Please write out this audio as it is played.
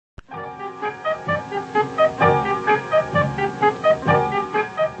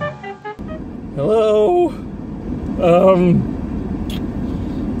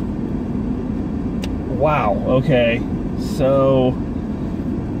Wow, okay. So,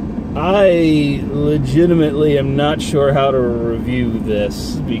 I legitimately am not sure how to review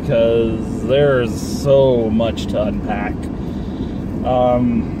this because there's so much to unpack.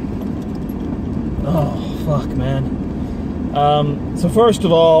 Oh, fuck, man. So first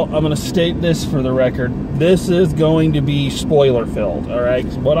of all, I'm going to state this for the record. This is going to be spoiler-filled, alright?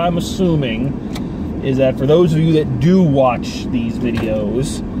 What I'm assuming is that for those of you that do watch these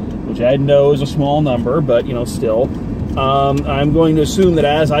videos, which I know is a small number, but, you know, still, I'm going to assume that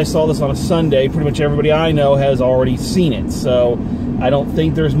as I saw this on a Sunday, pretty much everybody I know has already seen it. So I don't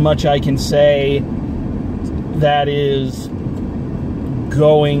think there's much I can say that is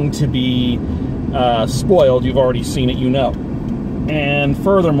going to be spoiled. You've already seen it, you know. And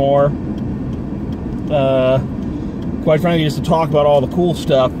furthermore, quite frankly, just to talk about all the cool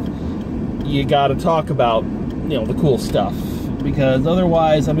stuff, you got to talk about, you know, the cool stuff, because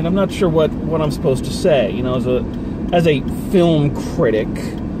otherwise, I mean, I'm not sure what I'm supposed to say. You know, as a film critic,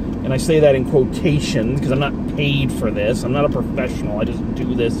 and I say that in quotations because I'm not paid for this. I'm not a professional. I just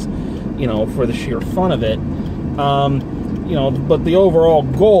do this, you know, for the sheer fun of it. You know, but the overall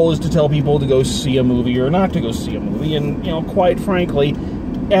goal is to tell people to go see a movie or not to go see a movie. And, you know, quite frankly,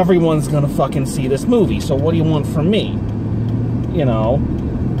 everyone's gonna fucking see this movie. So what do you want from me? You know?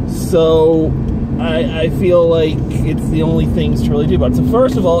 So, I feel like it's the only things to really do about it. So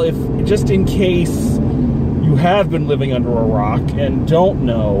first of all, if just in case you have been living under a rock and don't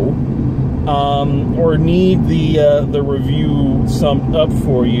know, or need the review summed up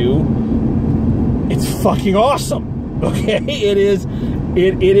for you, it's fucking awesome. Okay, it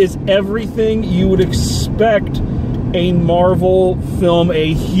is everything you would expect a Marvel film,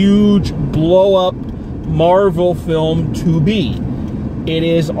 a huge blow-up Marvel film to be. It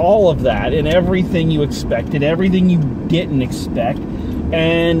is all of that, and everything you expected, everything you didn't expect,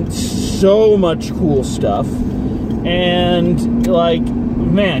 and so much cool stuff. And, like,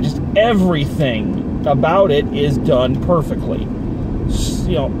 man, just everything about it is done perfectly.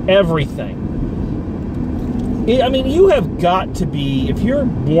 You know, everything. I mean, you have got to be, if you're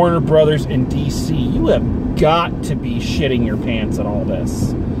Warner Brothers in DC, you have got to be shitting your pants at all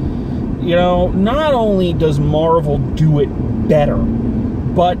this. You know, not only does Marvel do it better,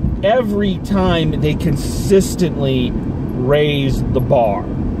 but every time they consistently raise the bar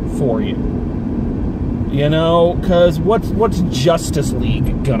for you. You know, because what's Justice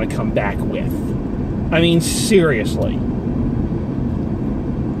League gonna come back with? I mean, seriously.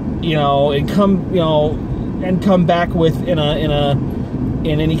 You know, and come back with in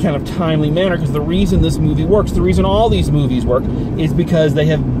any kind of timely manner, because the reason this movie works, the reason all these movies work, is because they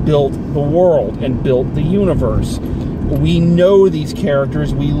have built the world and built the universe. We know these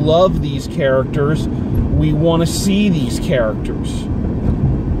characters, we love these characters, we want to see these characters,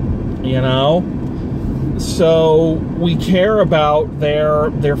 you know? So we care about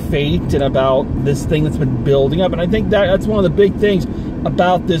their fate and about this thing that's been building up, and I think that's one of the big things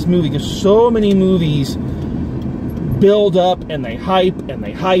about this movie, because so many movies build up and they hype and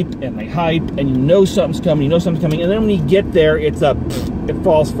they hype and they hype, and you know something's coming, and then when you get there, it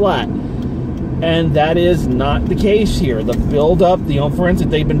falls flat. And that is not the case here. The build up, for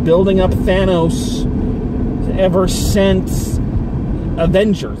instance, they've been building up Thanos ever since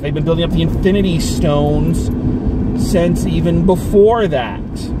Avengers. They've been building up the Infinity Stones since even before that.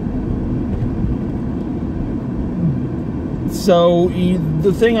 So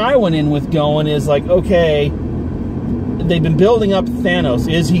the thing I went in with going is like, okay, they've been building up Thanos.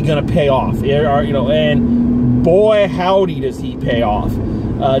 Is he going to pay off? You know, and boy, howdy, does he pay off.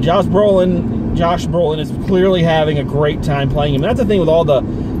 Josh Brolin is clearly having a great time playing him. And that's the thing with all the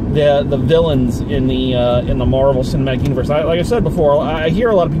villains in the Marvel Cinematic Universe. Like I said before, I hear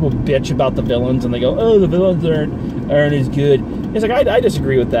a lot of people bitch about the villains, and they go, "Oh, the villains aren't as good." It's like I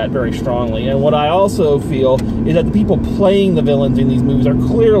disagree with that very strongly. And what I also feel is that the people playing the villains in these movies are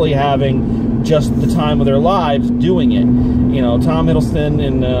clearly having just the time of their lives doing it. You know, Tom Hiddleston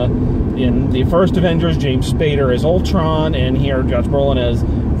in the first Avengers, James Spader as Ultron, and here Josh Brolin as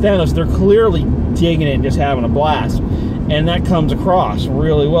Thanos. They're clearly digging it and just having a blast. And that comes across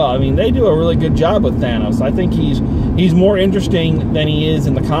really well. I mean, they do a really good job with Thanos. I think he's more interesting than he is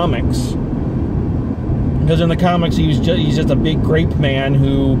in the comics. Because in the comics, he's just a big grape man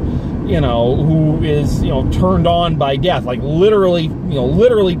who is, turned on by death. Like, literally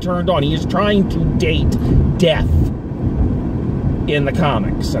turned on. He is trying to date death in the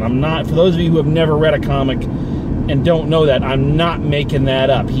comics. And I'm not, for those of you who have never read a comic and don't know that, I'm not making that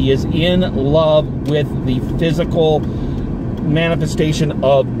up. He is in love with the physical manifestation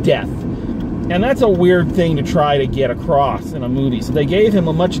of death. And that's a weird thing to try to get across in a movie. So they gave him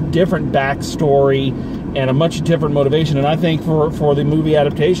a much different backstory and a much different motivation. And I think for the movie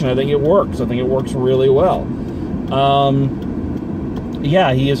adaptation, I think it works. I think it works really well.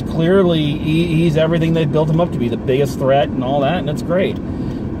 Yeah, he is clearly, he's everything they built him up to be, the biggest threat and all that, and it's great.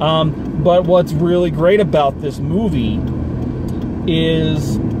 But what's really great about this movie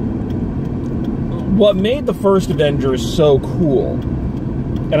is what made the first Avengers so cool,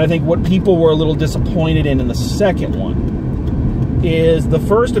 and I think what people were a little disappointed in the second one, is the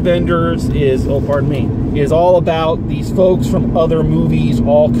first Avengers is, oh, pardon me, is all about these folks from other movies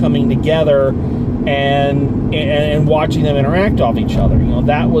all coming together and watching them interact off each other. You know,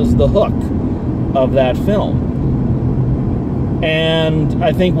 that was the hook of that film. And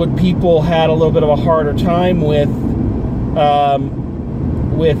I think what people had a little bit of a harder time with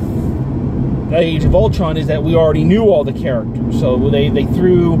Age of Ultron is that we already knew all the characters. So they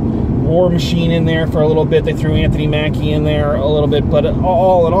threw War Machine in there for a little bit, they threw Anthony Mackie in there a little bit, but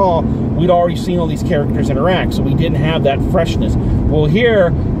all in all, we'd already seen all these characters interact, so we didn't have that freshness. Well, here,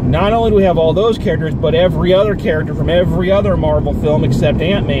 not only do we have all those characters, but every other character from every other Marvel film except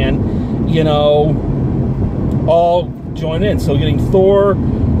Ant-Man, you know, all join in. So getting Thor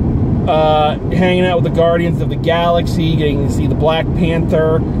hanging out with the Guardians of the Galaxy, getting to see the Black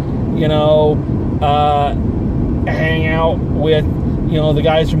Panther, you know, hang out with, you know, the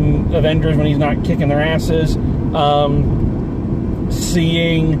guys from Avengers when he's not kicking their asses,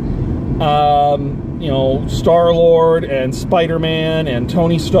 seeing you know, Star-Lord and Spider-Man and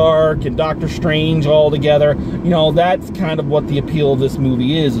Tony Stark and Doctor Strange all together. You know, that's kind of what the appeal of this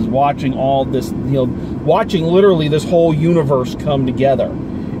movie is watching all this, you know, watching literally this whole universe come together.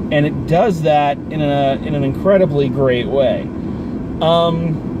 And it does that in an incredibly great way.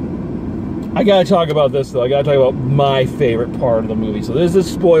 I gotta talk about this, though. I gotta talk about my favorite part of the movie. So there's a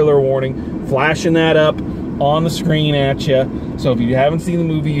spoiler warning, flashing that up on the screen at you. So if you haven't seen the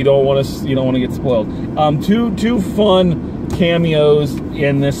movie, you don't want to get spoiled. Two fun cameos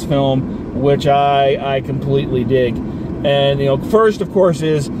in this film, which I completely dig. And you know, first of course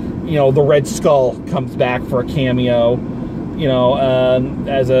is, you know, the Red Skull comes back for a cameo, you know,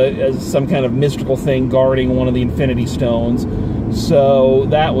 as some kind of mystical thing guarding one of the Infinity Stones. So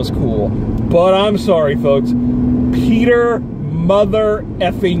that was cool. But I'm sorry, folks, Peter mother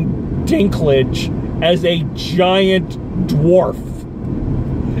effing Dinklage as a giant dwarf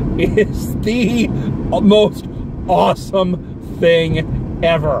is the most awesome thing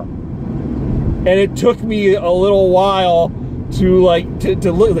ever. And it took me a little while to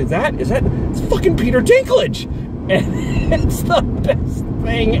look like it's fucking Peter Dinklage, and it's the best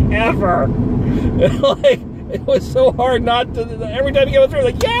thing ever. Like, it was so hard not to, every time he came through,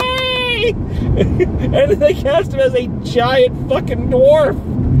 like, yay! And then they cast him as a giant fucking dwarf.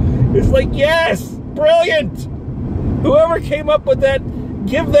 It's like, yes, brilliant. Whoever came up with that,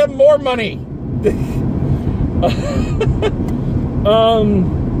 give them more money.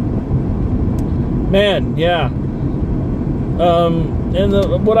 Man, yeah.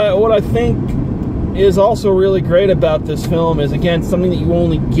 And what I think is also really great about this film is, again, something that you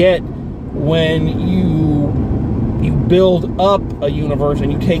only get when you build up a universe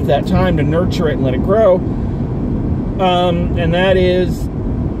and you take that time to nurture it and let it grow. And that is,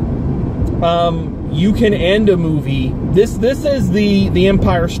 you can end a movie. This is the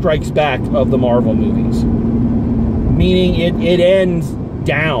Empire Strikes Back of the Marvel movies. Meaning it ends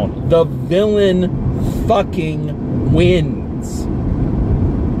down. The villain fucking wins.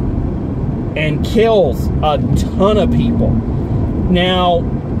 And kills a ton of people. Now,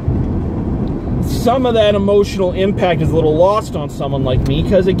 some of that emotional impact is a little lost on someone like me,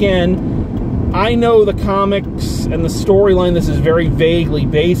 because again, I know the comics and the storyline this is very vaguely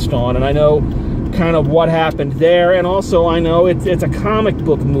based on, and I know kind of what happened there, and also I know it's a comic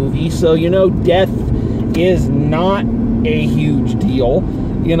book movie, so you know death is not a huge deal,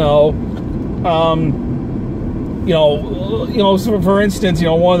 you know. So for instance, you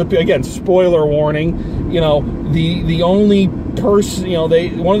know, one of the, again, spoiler warning, you know, the only person, you know,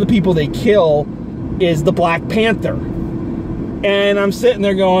 one of the people they kill is the Black Panther. And I'm sitting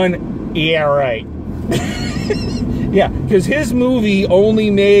there going, yeah, right. Yeah, because his movie only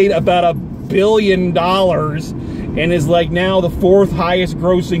made about $1 billion and is like now the 4th highest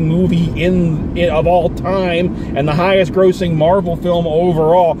grossing movie of all time and the highest grossing Marvel film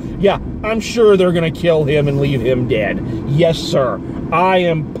overall. Yeah, I'm sure they're going to kill him and leave him dead. Yes, sir. I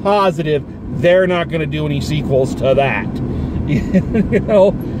am positive they're not going to do any sequels to that. You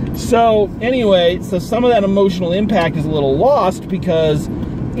know? So, anyway, so some of that emotional impact is a little lost because,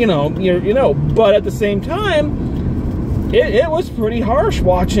 but at the same time, it was pretty harsh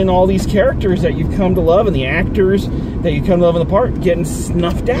watching all these characters that you've come to love and the actors that you come to love in the part getting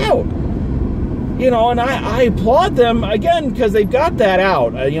snuffed out. You know, and I applaud them, again, because they've got that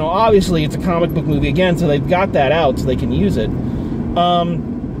out. You know, obviously it's a comic book movie, again, so they've got that out so they can use it.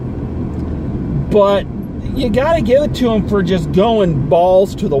 But you got to give it to them for just going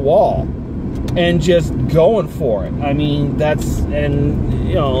balls to the wall and just going for it. I mean, they're going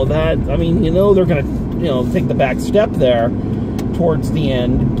to, take the back step there towards the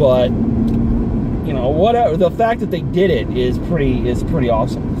end, but, you know, whatever. The fact that they did it is pretty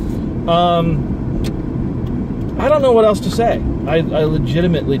awesome. I don't know what else to say. I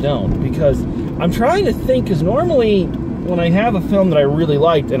legitimately don't, because I'm trying to think, because normally when I have a film that I really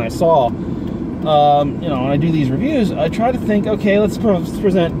liked and I saw, and I do these reviews, I try to think, okay, let's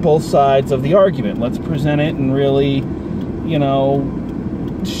present both sides of the argument. Let's present it and really,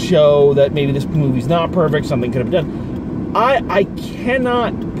 show that maybe this movie's not perfect, something could have been done. I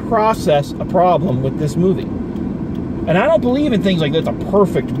cannot process a problem with this movie. And I don't believe in things like that's a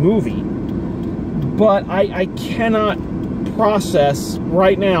perfect movie. But I cannot process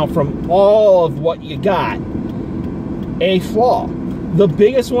right now from all of what you got a flaw. The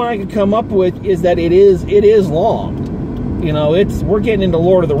biggest one I could come up with is that it is long. You know, we're getting into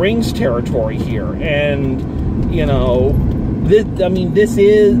Lord of the Rings territory here, and this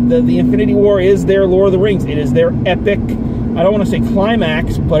is the Infinity War is their Lord of the Rings. It is their epic. I don't want to say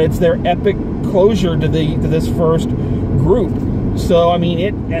climax, but it's their epic closure to this first group. So, I mean,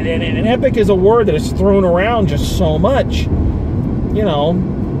 an epic is a word that is thrown around just so much,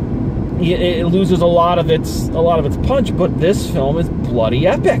 it loses a lot of its punch. But this film is bloody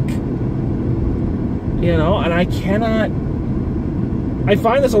epic, and I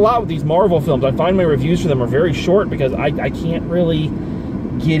find this a lot with these Marvel films. I find my reviews for them are very short because I can't really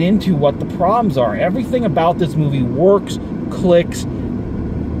get into what the problems are. Everything about this movie works, clicks,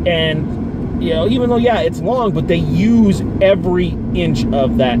 and even though, it's long, but they use every inch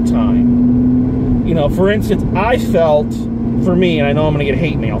of that time. For instance, I felt, for me, and I know I'm going to get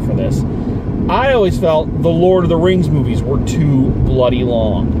hate mail for this, I always felt the Lord of the Rings movies were too bloody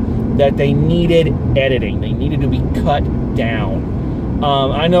long, that they needed editing. They needed to be cut down.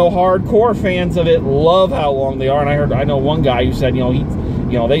 I know hardcore fans of it love how long they are, and I know one guy who said,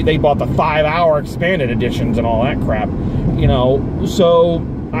 they bought the 5-hour expanded editions and all that crap. So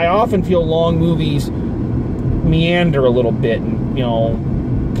I often feel long movies meander a little bit and,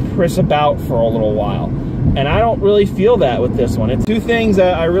 press about for a little while. And I don't really feel that with this one. It's two things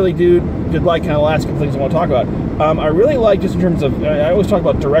that I really did like, kind of the last couple things I want to talk about. I really like, just in terms of, I always talk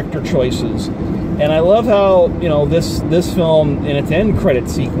about director choices. And I love how, this film in its end credit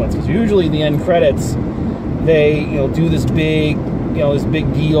sequence, because usually the end credits, they, do this big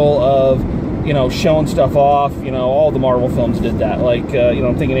deal of, showing stuff off. All the Marvel films did that. Like,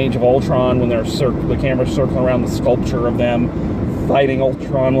 I'm thinking Age of Ultron, when the camera's circling around the sculpture of them fighting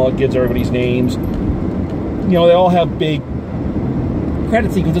Ultron while it gives everybody's names. They all have big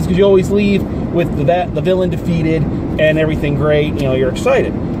credit sequences because you always leave with the villain defeated and everything great. You're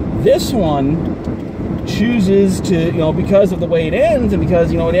excited. This one chooses to, because of the way it ends, and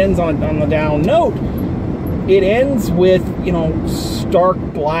because, it ends on the down note, it ends with, stark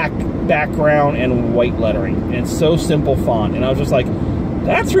black background and white lettering. And it's so simple font. And I was just like,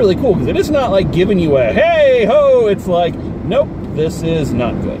 that's really cool, because it is not like giving you a hey ho. It's like, nope, this is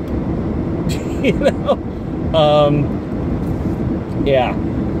not good. Yeah.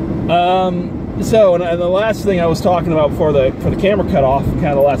 So, and the last thing I was talking about for the camera cut off, kind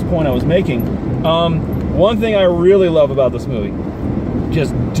of the last point I was making, one thing I really love about this movie,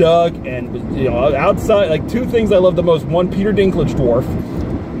 just Doug and, outside, like, two things I love the most. One, Peter Dinklage dwarf.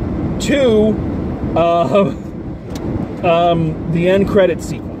 Two, the end credit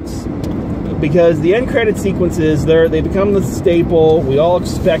sequence. Because the end credit sequences, they become the staple. We all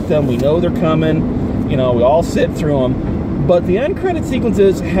expect them. We know they're coming. We all sit through them. But the end credit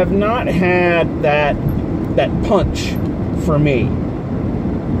sequences have not had that punch for me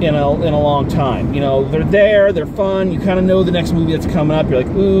in a long time. They're there, they're fun. You kind of know the next movie that's coming up. You're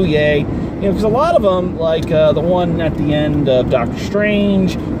like, ooh, yay. Because a lot of them, like the one at the end of Doctor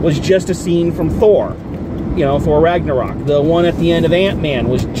Strange, was just a scene from Thor. Thor Ragnarok. The one at the end of Ant-Man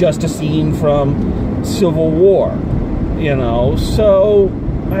was just a scene from Civil War. So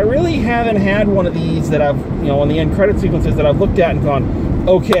I really haven't had one of these that I've, on the end credit sequences that I've looked at and gone,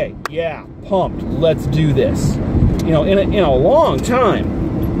 okay, yeah, pumped, let's do this. In a long time.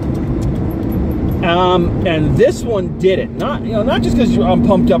 And this one did it. Not just because I'm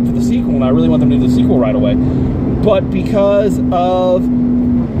pumped up for the sequel and I really want them to do the sequel right away, but because of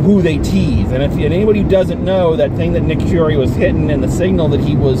who they tease. And if anybody who doesn't know, that thing that Nick Fury was hitting and the signal that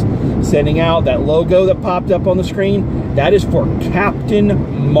he was sending out, that logo that popped up on the screen, that is for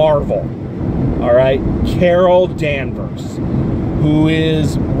Captain Marvel. All right, Carol Danvers, who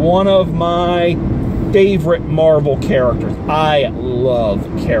is one of my favorite Marvel characters. I love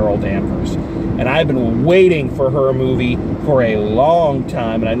Carol Danvers, and I've been waiting for her movie for a long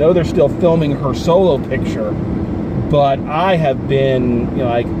time, and I know they're still filming her solo picture, but I have been, you know,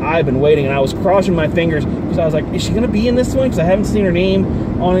 like, I've been waiting, and I was crossing my fingers because I was like, is she going to be in this one? Because I haven't seen her name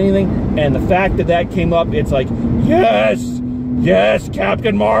on anything, and the fact that that came up, it's like, yes, yes,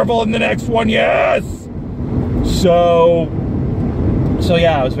 Captain Marvel in the next one, yes! So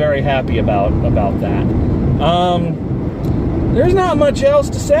yeah, I was very happy about that. There's not much else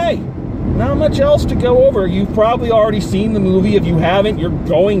to say. Not much else to go over. You've probably already seen the movie. If you haven't, you're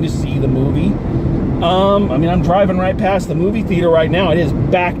going to see the movie. I mean, I'm driving right past the movie theater right now. It is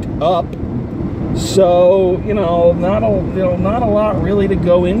backed up. So, you know, not a lot really to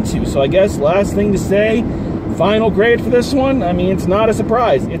go into. So I guess last thing to say, final grade for this one, I mean, it's not a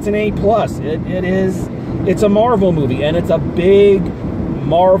surprise. It's an A+. It's a Marvel movie, and it's a big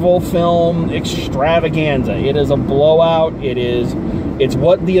Marvel film extravaganza. It is a blowout. It's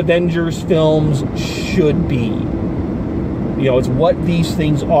what the Avengers films should be. You know, it's what these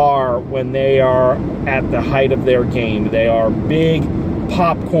things are when they are at the height of their game. They are big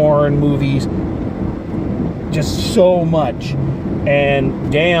popcorn movies, just so much.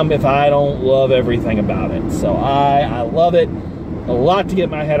 And damn if I don't love everything about it. So I love it. A lot to get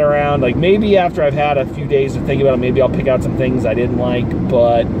my head around. Like, maybe after I've had a few days to think about it, maybe I'll pick out some things I didn't like,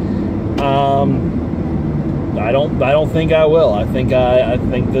 but I don't think I will. I think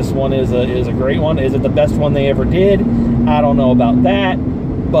this one is a great one. Is it the best one they ever did? I don't know about that,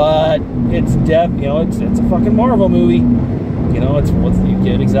 but it's you know, it's a fucking Marvel movie. You know, you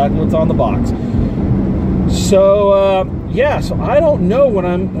get exactly what's on the box. So yeah, so I don't know what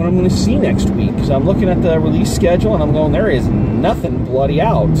I'm going to see next week, because I'm looking at the release schedule and I'm going, there is nothing bloody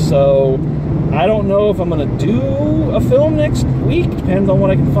out. So I don't know if I'm going to do a film next week. Depends on what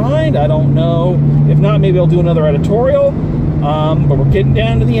I can find. I don't know. If not, maybe I'll do another editorial. But we're getting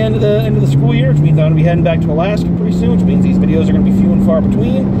down to the end of the school year, which means I'm going to be heading back to Alaska pretty soon, which means these videos are going to be few and far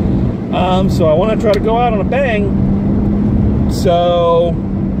between. So I want to try to go out on a bang. So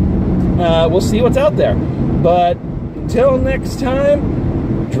we'll see what's out there. But until next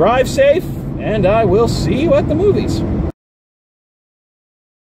time, drive safe, and I will see you at the movies.